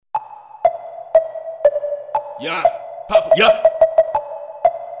Yeah, Papa, yeah.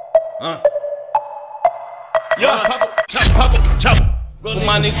 Yeah, Papa, chopper. For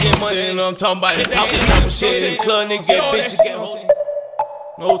my niggas get money, you know what I'm talking about. That Papa shit in the club, niggas get bitches, get home.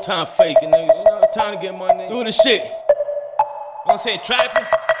 No time faking, niggas. You know, time to get money. Do the shit. You know what I'm saying? Trapping. You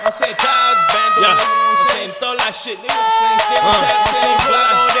know what I'm saying? Child, bando, yeah. You know what I'm saying? Throw that shit, nigga. You know what I'm saying? Still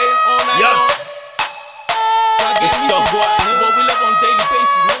trap, all day, all night long. Let's go. What we live on a daily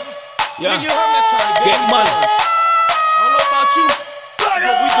basis, nigga. Yeah. Nigga, you heard me, I'm trying to get money. I don't know about you. What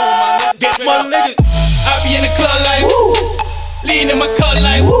we doing, my nigga? Get money, nigga. I be in the club like woo. Lean in my cut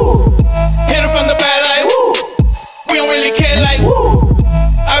like woo. Hit her from the back like woo. We don't really care like woo.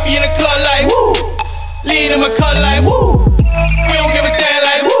 I be in the club like woo. Lean in my cut like woo. We don't give a damn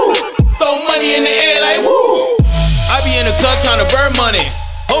like woo. Throw money in the air like woo. I be in the club tryna burn money.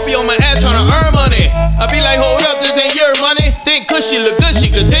 Hope you on my ass tryna earn money. I be like, hold up, this ain't your money. Think cause she look good,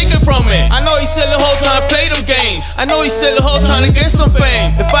 she could take it from me. I know he still a hoe tryna play them games. I know he still a hoe tryna get some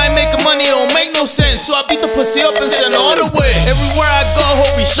fame. If I ain't making money, it don't make no sense. So I beat the pussy up and send her on the way. Everywhere I go,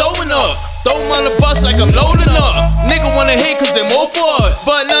 hope he showing up. Throw him on the bus like I'm loading up. Nigga wanna hate cause they more for us.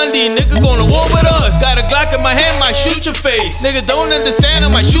 But none of these niggas gonna war with us. Got a Glock in my hand, might shoot your face. Niggas don't understand, I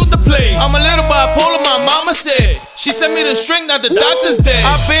might shoot the place. I'm a little bipolar, my mama said. She sent me the string, now the doctor's dead.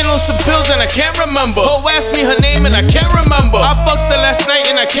 I've been on some pills and I can't remember. Ho asked me her name and I can't remember. I fucked her last night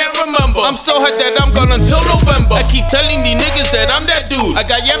and I can't remember. I'm so hot that I'm gone until November. I keep telling these niggas that I'm that dude. I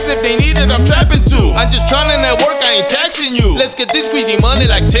got yaps if they need it, I'm trapping too. I'm just trying to network, I ain't taxing you. Let's get this squeezy money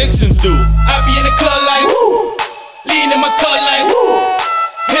like Texans do. I be in the club like woo. Lean in my cut like woo.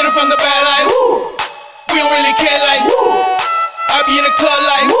 Hit her from the back like woo. We don't really care like woo. I be in the club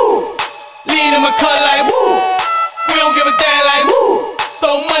like woo. Lean in my cut like woo. We don't give a damn like woo.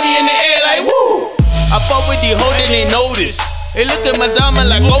 Throw money in the air like woo. I fuck with these hoes, they notice. They look at my diamond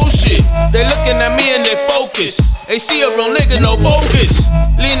like oh shit. They looking at me and they focus. They see a real nigga, no bogus.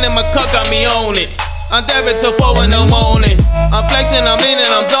 Lean in my cup, got me on it. I'm dabbing till 4 in the morning. I'm flexing, I'm in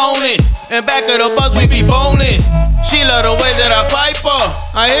and I'm zoning. And back of the bus we be boning. She love the way that I pipe her.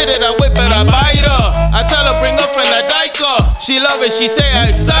 I hit it, I whip it, I bite her. I tell her bring her friend, I dike her. She love it, she say I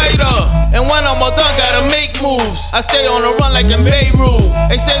excite her. And when I'm all done, gotta make moves. I stay on the run like in Beirut.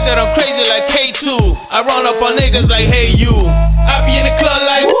 They say that I'm crazy like K2. I run up on niggas like hey you. I be in the club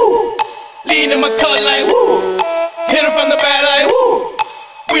like woo. Lean in my cut like woo. Hit her from the back like woo.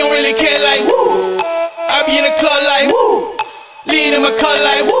 We don't really care like woo. I be in the club like woo. Lean in my cut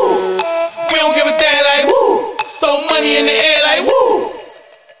like woo. We don't give a damn like woo. Throw money in the air like woo.